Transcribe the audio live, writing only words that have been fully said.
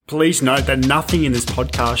Please note that nothing in this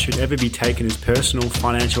podcast should ever be taken as personal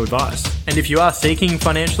financial advice. And if you are seeking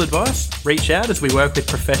financial advice, reach out as we work with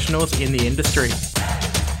professionals in the industry.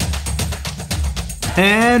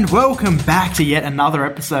 And welcome back to yet another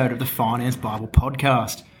episode of the Finance Bible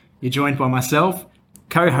Podcast. You're joined by myself,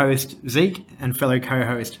 co-host Zeke, and fellow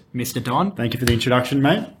co-host Mr. Don. Thank you for the introduction,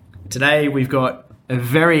 mate. Today we've got a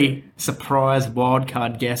very surprise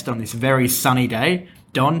wildcard guest on this very sunny day.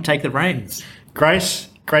 Don, take the reins.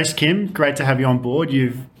 Grace Kim, great to have you on board.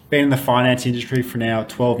 You've been in the finance industry for now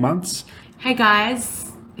 12 months. Hey guys,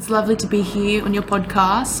 it's lovely to be here on your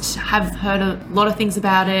podcast. I've heard a lot of things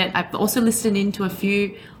about it. I've also listened into a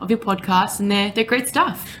few of your podcasts and they're great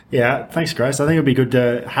stuff. Yeah, thanks Grace. I think it'd be good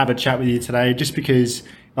to have a chat with you today just because,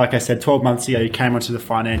 like I said, 12 months ago you came onto the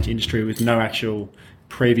finance industry with no actual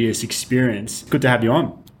previous experience. Good to have you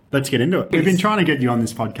on. Let's get into it. We've been trying to get you on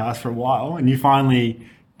this podcast for a while and you finally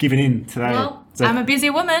given in today. Well, I'm a busy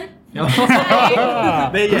woman. There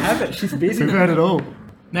you have it. She's busy. We've heard it all.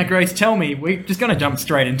 Now, Grace, tell me, we're just going to jump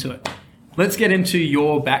straight into it. Let's get into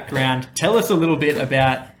your background. Tell us a little bit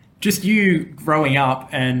about just you growing up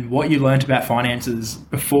and what you learned about finances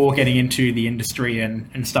before getting into the industry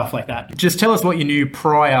and stuff like that. Just tell us what you knew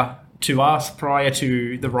prior to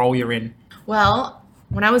the role you're in. Well,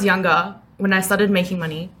 when I was younger, when I started making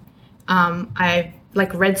money, I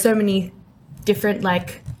read so many different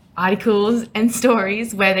articles and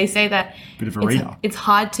stories where they say that Bit of a reader. It's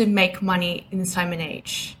hard to make money in this time and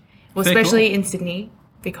age. Well, Very especially cool. in Sydney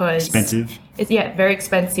because Expensive. It's very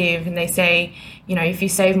expensive, and they say if you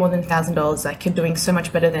save more than $1,000, you're doing so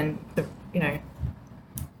much better than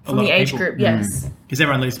from lot the of age people. group. Yes, Because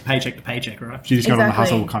everyone lives paycheck to paycheck, right? So you just got on the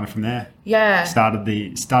Exactly. hustle kind of from there. yeah. Started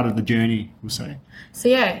the journey, we'll say. So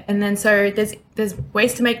and then there's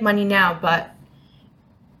ways to make money now, but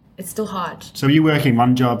it's still hard. So were you working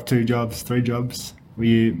 1 job, 2 jobs, 3 jobs?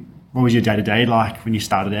 What was your day-to-day like when you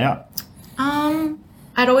started out?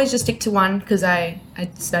 I'd always just stick to one because I'd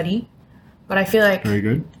study, but I feel like Very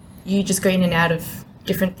good. you just go in and out of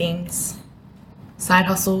different things, side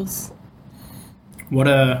hustles. What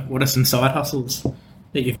are some side hustles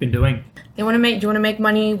that you've been doing? Do you want to make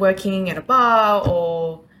money working at a bar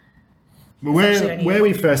or? Well, actually only- where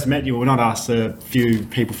we first met you, well, not us, a few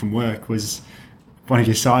people from work, was one of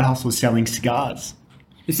your side hustles selling cigars.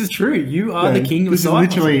 This is true. You are the king of This is side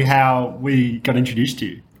literally how we got introduced to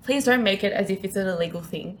you. Please don't make it as if it's an illegal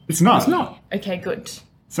thing. It's not. hustles. It's not. Okay, good.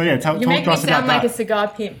 So yeah, talk You make to me us about sound like a that. cigar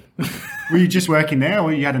pimp. Were you just working there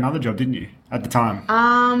or you had another job, didn't you, at the time?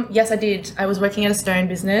 Yes, I did. I was working at a stone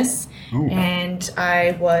business, Ooh. and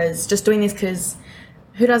I was just doing this because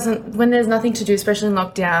who doesn't, when there's nothing to do, especially in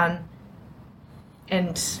lockdown,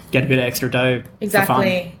 and Get a bit of extra dough. For fun.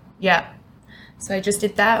 exactly, yeah. So I just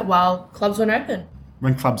did that while clubs weren't open.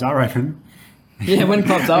 When clubs are open. Yeah, when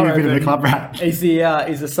clubs are You're a bit of a open. club rat. Is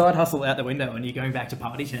the side hustle out the window and you're going back to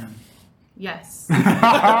party town? Yes.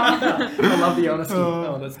 I love the honesty.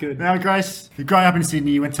 Oh, that's good. Now, Grace, growing up in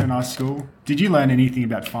Sydney, you went to a nice school. Did you learn anything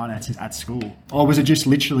about finances at school? Or was it just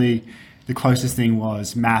literally the closest thing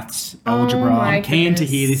was maths, algebra? my I'm keen to goodness.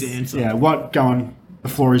 hear this answer. Yeah, go on. The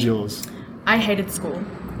floor is yours. I hated school.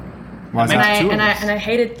 Why is Makes that? two of us. And I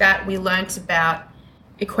hated that we learnt about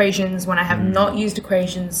equations when I have not used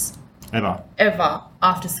equations Ever. ever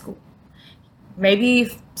after school. Maybe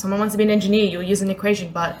if someone wants to be an engineer, you'll use an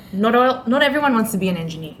equation, but not everyone wants to be an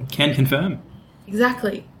engineer. Can confirm.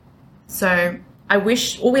 Exactly. So I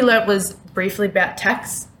wish all we learnt was briefly about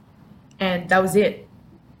tax, and that was it.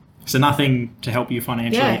 So nothing to help you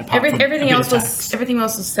financially. Yeah. Apart from Everything a bit else of was tax. everything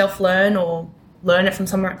else was self-learn or learn it from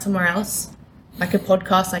somewhere else, like a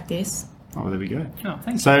podcast like this. Oh, there we go. Oh,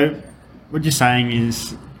 thanks. So, what you're saying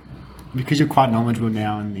is, because you're quite knowledgeable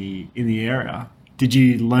now in the area, did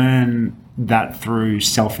you learn that through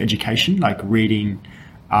self-education, like reading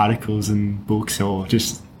articles and books, or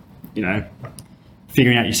just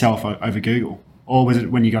figuring out yourself over Google, or was it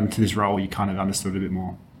when you got into this role you kind of understood a bit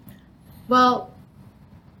more? Well,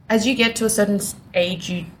 as you get to a certain age,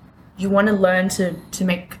 you want to learn to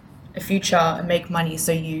make a future and make money,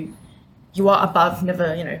 so you are above,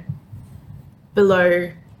 never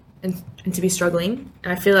below, and to be struggling.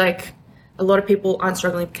 And I feel like a lot of people aren't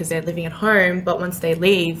struggling because they're living at home, but once they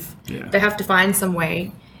leave, Yeah. they have to find some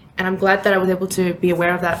way. And I'm glad that I was able to be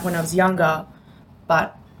aware of that when I was younger,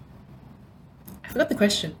 but I forgot the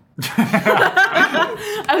question.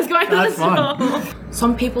 I was going to That's the store.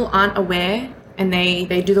 Some people aren't aware, and they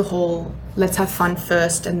do the whole let's have fun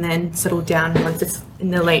first and then settle down once it's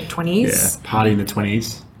in their late 20s. Party in the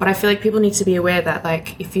 20s. But I feel like people need to be aware that,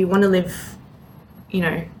 like, if you want to live, in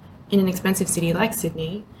an expensive city like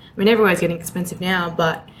Sydney, I mean, everywhere's getting expensive now,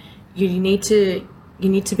 but you need to you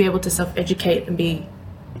need to be able to self-educate and be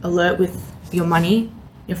alert with your money,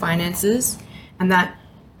 your finances, and that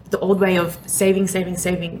the old way of saving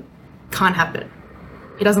can't happen.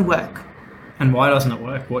 It doesn't work. And why doesn't it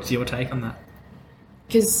work? What's your take on that?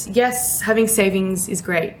 Because yes, having savings is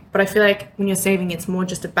great, but I feel like when you're saving, it's more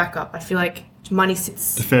just a backup. I feel like money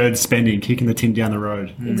sits... Deferred spending, kicking the tin down the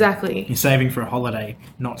road. Exactly. You're saving for a holiday,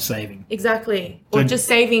 not saving. Exactly. Or So- just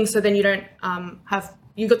saving so then you don't have...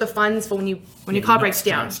 You got the funds for when your car breaks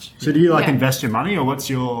down. So do you like Yeah. invest your money, or what's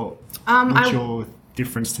your I- your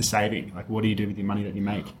difference to saving? Like, what do you do with your money that you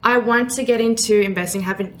make? I want to get into investing,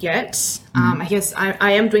 haven't yet. I guess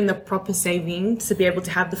I am doing the proper saving to be able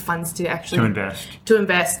to have the funds to actually To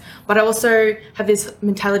invest. But I also have this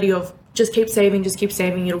mentality of just keep saving,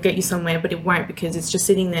 it'll get you somewhere, but it won't because it's just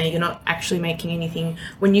sitting there. You're not actually making anything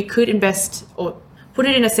when you could invest or put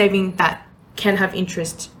it in a saving that can have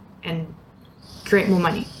interest and create more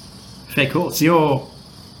money. Fair cool. So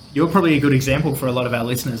you're probably a good example for a lot of our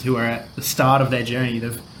listeners who are at the start of their journey.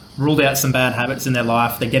 They've ruled out some bad habits in their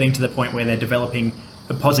life. They're getting to the point where they're developing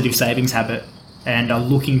a positive savings habit and are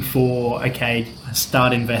looking for, okay,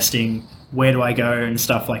 start investing. Where do I go and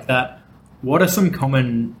stuff like that? What are some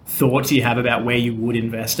common thoughts you have about where you would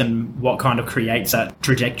invest and what kind of creates that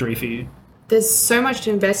trajectory for you? There's so much to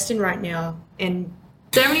invest in right now and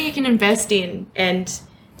so many you can invest in and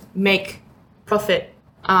make profit.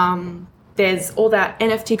 There's all that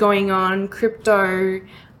NFT going on, crypto.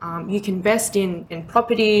 You can invest in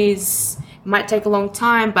properties. It might take a long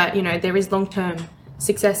time, but there is long-term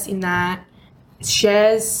success in that.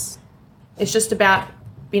 Shares. It's just about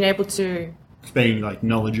being able to It's being like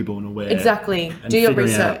knowledgeable and aware. exactly And do your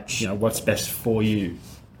figuring out, research. what's best for you.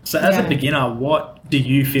 So as a Yeah. beginner, what do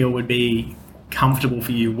you feel would be comfortable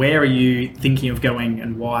for you? Where are you thinking of going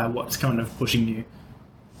and why? What's kind of pushing you?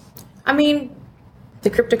 I mean, the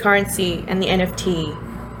cryptocurrency and the NFT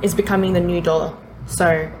is becoming the new dollar.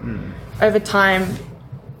 So over time,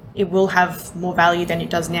 it will have more value than it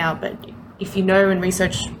does now. But if you know and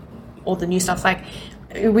research all the new stuff, like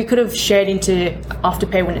we could have shared into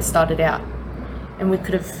Afterpay when it started out, and we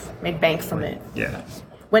could have made bank from it. Yeah.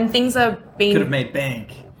 When things are being Could have made bank.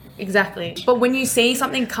 exactly, but when you see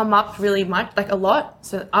something come up really much, like a lot,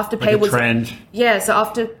 so Afterpay Like a was trend. yeah. So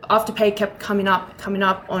Afterpay kept coming up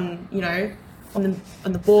on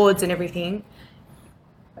on the boards and everything.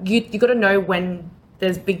 You got to know when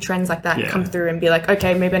there's big trends like that Yeah. come through and be like,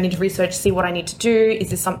 okay, maybe I need to research, see what I need to do. Is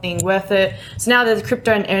this something worth it? So now there's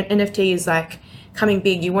crypto and NFT is like coming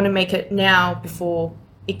big. You want to make it now before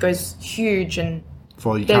it goes huge and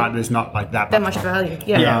For you There- can't. There's not like that that much value.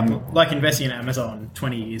 Yeah, Yeah, like investing in Amazon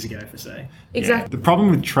 20 years ago, for say. exactly. The problem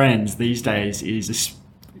with trends these days is,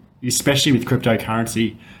 especially with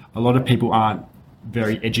cryptocurrency, a lot of people aren't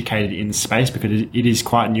very educated in the space because it is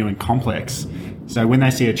quite new and complex. So when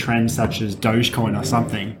they see a trend such as Dogecoin or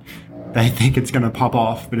something, they think it's going to pop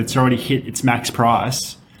off, but it's already hit its max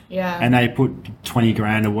price, Yeah. and they put 20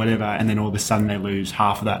 grand or whatever, and then all of a sudden they lose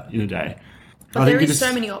half of that in a day. But I there think is you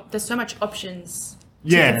so just- there's so much options.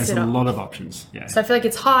 to Yeah, there's consider. a lot of options. Yeah. So I feel like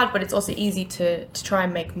it's hard, but it's also easy to try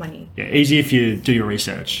and make money. Yeah, easy if you do your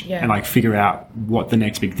research Yeah. and like figure out what the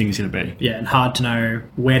next big thing is going to be. Yeah, and hard to know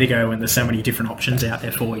where to go when there's so many different options out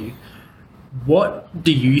there for you. What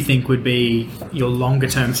do you think would be your longer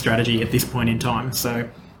term strategy at this point in time? So,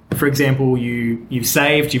 for example, you've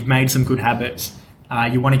saved, you've made some good habits,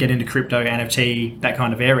 you want to get into crypto, NFT, that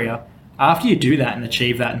kind of area. After you do that and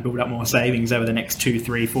achieve that and build up more savings over the next 2,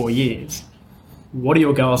 3, 4 years, what are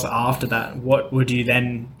your goals after that? What would you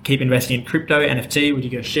then keep investing in crypto, NFT? Would you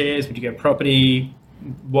go shares? Would you go property?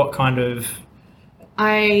 What kind of...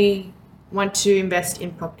 I want to invest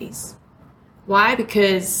in properties. Why?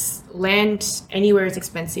 Because land anywhere is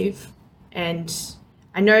expensive, and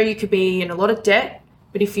I know you could be in a lot of debt,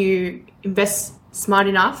 but if you invest smart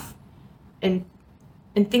enough and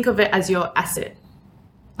think of it as your asset,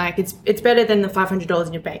 like it's better than the $500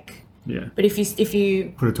 in your bank. Yeah. But if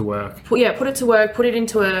you Put it to work. put it to work, put it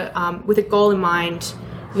into with a goal in mind,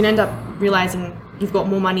 you're gonna end up realizing you've got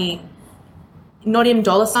more money, not in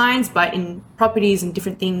dollar signs, but in properties and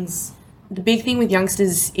different things. The big thing with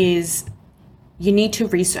youngsters is you need to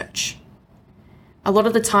research. A lot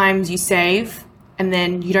of the times you save and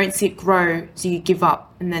then you don't see it grow, so you give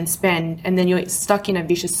up and then spend, and then you're stuck in a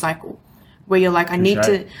vicious cycle where you're like, I need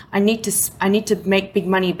to make big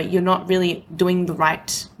money, but you're not really doing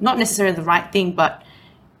not necessarily the right thing, but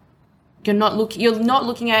you're not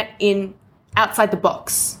looking at in outside the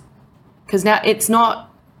box, because now it's not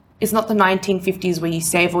the 1950s where you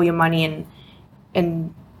save all your money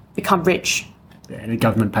and become rich. and the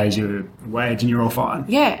government pays you a wage and you're all fine.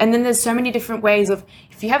 Yeah, and then there's so many different ways of,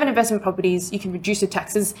 if you have an investment properties, you can reduce your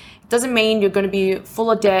taxes. It doesn't mean you're going to be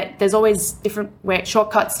full of debt. There's always different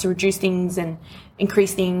shortcuts to reduce things and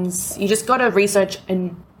increase things. You just got to research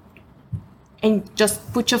and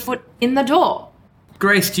just put your foot in the door.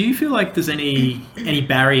 Grace, do you feel like there's any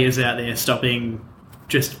barriers out there stopping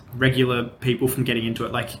just regular people from getting into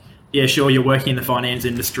it? Like, yeah, sure, you're working in the finance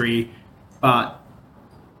industry, but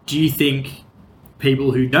do you think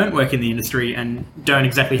people who don't work in the industry and don't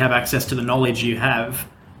exactly have access to the knowledge you have,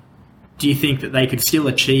 do you think that they could still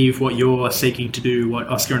achieve what you're seeking to do, what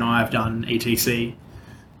Oscar and I have done, etc.?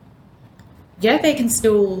 Yeah, they can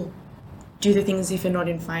still do the things if you're not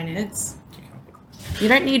in finance. You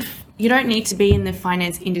don't need to be in the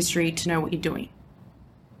finance industry to know what you're doing.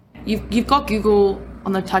 You've got Google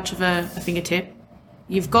on the touch of a fingertip.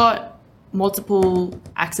 You've got multiple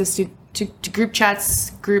access to group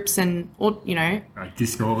chats, groups, and all, like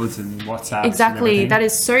Discords and WhatsApp. Exactly, that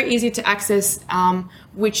is so easy to access,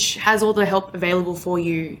 which has all the help available for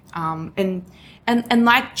you. And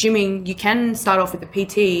like gymming, you can start off with a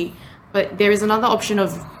PT, but there is another option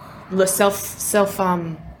of self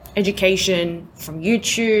education from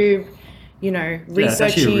YouTube. Researching. It's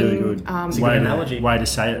actually a really good analogy. way to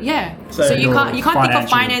say it. Yeah. So you can't think of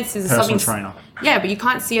finance as something. Trainer. Yeah, but you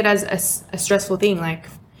can't see it as a stressful thing. Like,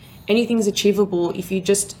 anything's achievable if you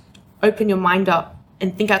just open your mind up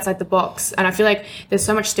and think outside the box. And I feel like there's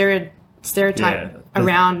so much stereotype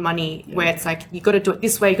around money where it's like, you got to do it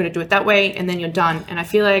this way, you got to do it that way, and then you're done. And I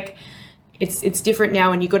feel like it's different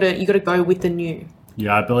now, and you got to go with the new.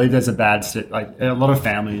 Yeah, I believe there's a lot of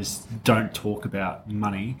families don't talk about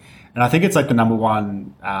money. And I think it's like the number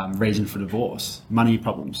one reason for divorce, money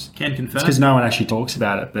problems. Can confirm. It's because no one actually talks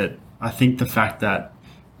about it. But I think the fact that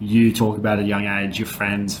you talk about it at a young age, your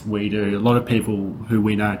friends, we do, a lot of people who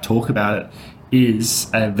we know talk about it, is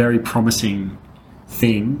a very promising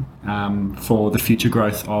thing for the future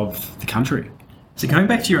growth of the country. So going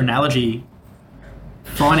back to your analogy,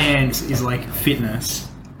 finance is like fitness.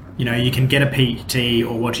 You can get a PT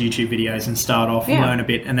or watch YouTube videos and start off, learn a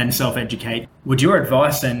bit, and then self-educate. Would your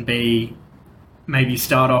advice then be maybe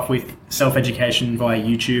start off with self-education via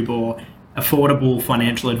YouTube or affordable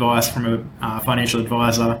financial advice from a financial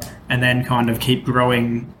advisor, and then kind of keep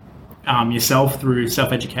growing yourself through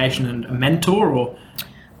self-education and a mentor? Or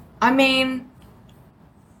I mean,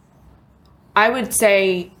 I would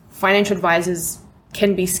say financial advisors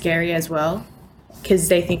can be scary as well because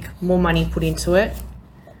they think more money put into it.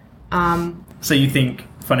 So you think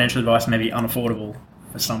financial advice may be unaffordable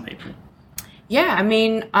for some people? Yeah, I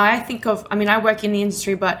mean, I work in the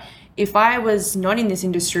industry, but if I was not in this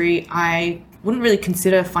industry, I wouldn't really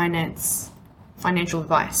consider financial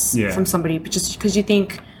advice from somebody, but just because you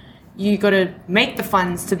think you got to make the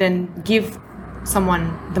funds to then give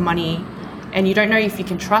someone the money, and you don't know if you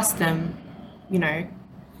can trust them.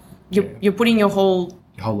 You're putting your whole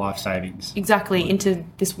life savings into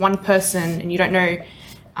this one person, and you don't know.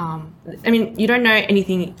 You don't know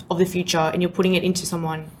anything of the future, and you're putting it into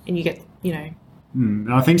someone, and you get,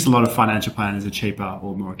 And I think a lot of financial planners are cheaper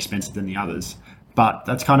or more expensive than the others. But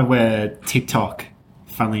that's kind of where TikTok,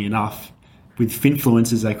 funnily enough, with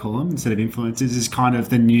finfluencers they call them instead of influencers, is kind of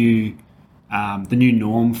the new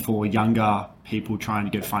norm for younger people trying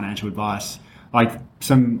to get financial advice. Like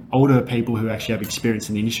some older people who actually have experience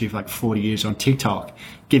in the industry for like 40 years on TikTok,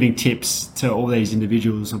 giving tips to all these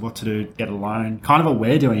individuals of what to do to get a loan, kind of what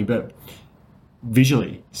we're doing, but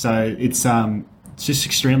visually. So it's just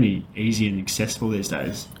extremely easy and accessible these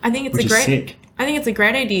days. I think it's a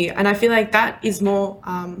great idea, and I feel like that is more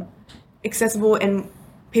accessible, and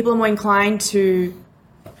people are more inclined to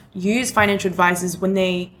use financial advisors when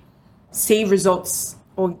they see results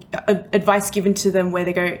or advice given to them where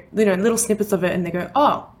they go, little snippets of it, and they go,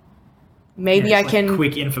 oh, maybe I can...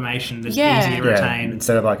 quick information that's easy to retain.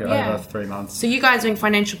 Instead of over 3 months. So you guys doing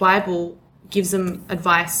Financial Bible gives them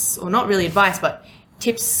advice, or not really advice, but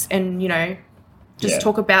tips and,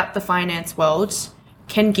 talk about the finance world,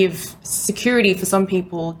 can give security for some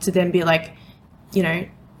people to then be like,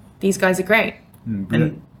 these guys are great.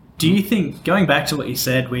 And do you think, going back to what you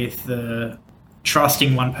said with the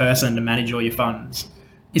trusting one person to manage all your funds,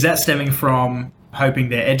 is that stemming from hoping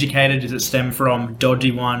they're educated? Does it stem from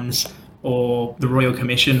dodgy ones or the Royal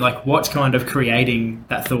Commission? Like, what's kind of creating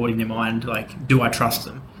that thought in your mind? Like, do I trust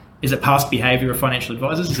them? Is it past behaviour of financial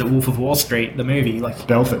advisors? Is it Wolf of Wall Street, the movie? Like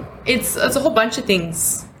Belford. It's a whole bunch of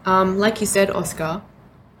things. Like you said, Oscar.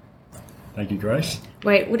 Thank you, Grace.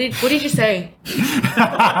 Wait, what did you say? No,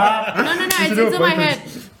 it's in my head.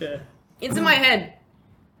 Yeah. It's in my head.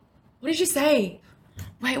 What did you say?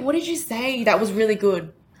 Wait, what did you say? That was really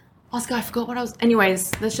good. Oscar, I forgot what I was.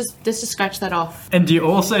 Anyways, let's just scratch that off. And do you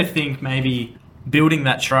also think maybe building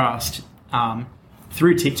that trust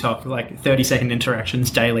through TikTok, like 30-second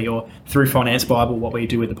interactions daily, or through Finance Bible, what we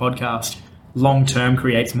do with the podcast, long term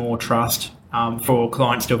creates more trust for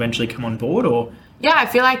clients to eventually come on board? Or Yeah, I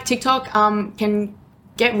feel like TikTok can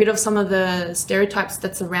get rid of some of the stereotypes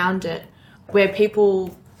that's around it, where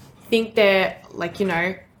people think they're like,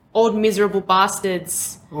 old miserable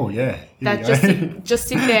bastards Oh yeah. Here that you just go. just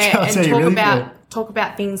sit there That's and how you talk really talk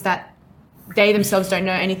about things that they themselves don't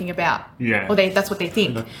know anything about. Yeah. Or that's what they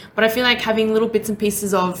think. But I feel like having little bits and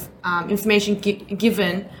pieces of information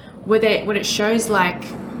given where it shows like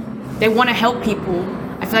they want to help people,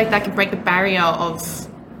 I feel like that can break the barrier of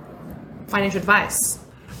financial advice.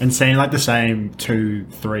 And seeing like the same 2,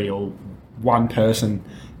 3, or one person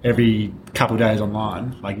every couple of days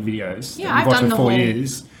online, like videos. Yeah, that you've I've watched done for the 4 whole-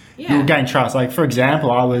 years. Yeah. You'll gain trust. Like for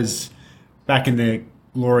example, I was back in the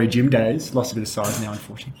Glory gym days, lost a bit of size now,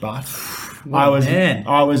 unfortunately, but man.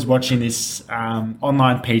 I was watching this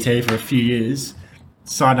online PT for a few years,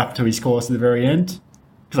 signed up to his course at the very end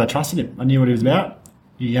because I trusted him. I knew what he was about.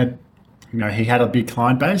 He had, he had a big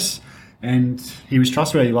client base, and he was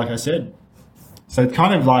trustworthy, like I said. So it's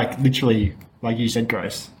kind of like literally, like you said,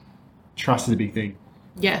 Grace, trust is a big thing.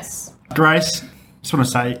 Yes. Grace, just want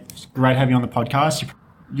to say, it's great having you on the podcast.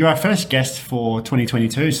 You're our first guest for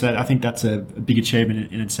 2022, so I think that's a big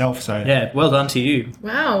achievement in itself. So yeah, well done to you.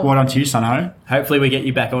 Wow. well done to you, Sunho. Hopefully we get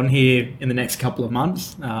you back on here in the next couple of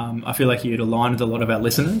months. I feel like you'd align with a lot of our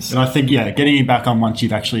listeners. And I think, getting you back on once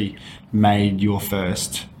you've actually made your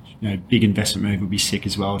first big investment move would be sick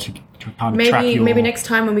as well to kind of track your... Maybe next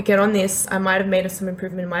time when we get on this, I might have made some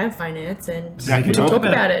improvement in my finance and Exactly. we can talk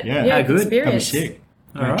about it. Yeah. Yeah, good. That'd be Experience. sick.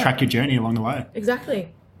 All right. Track your journey along the way.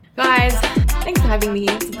 Exactly. Guys, thanks for having me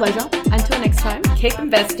here. It's a pleasure. Until next time, keep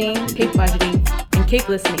investing, keep budgeting, and keep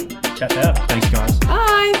listening. Chat out. Thanks, guys.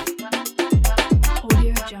 Bye.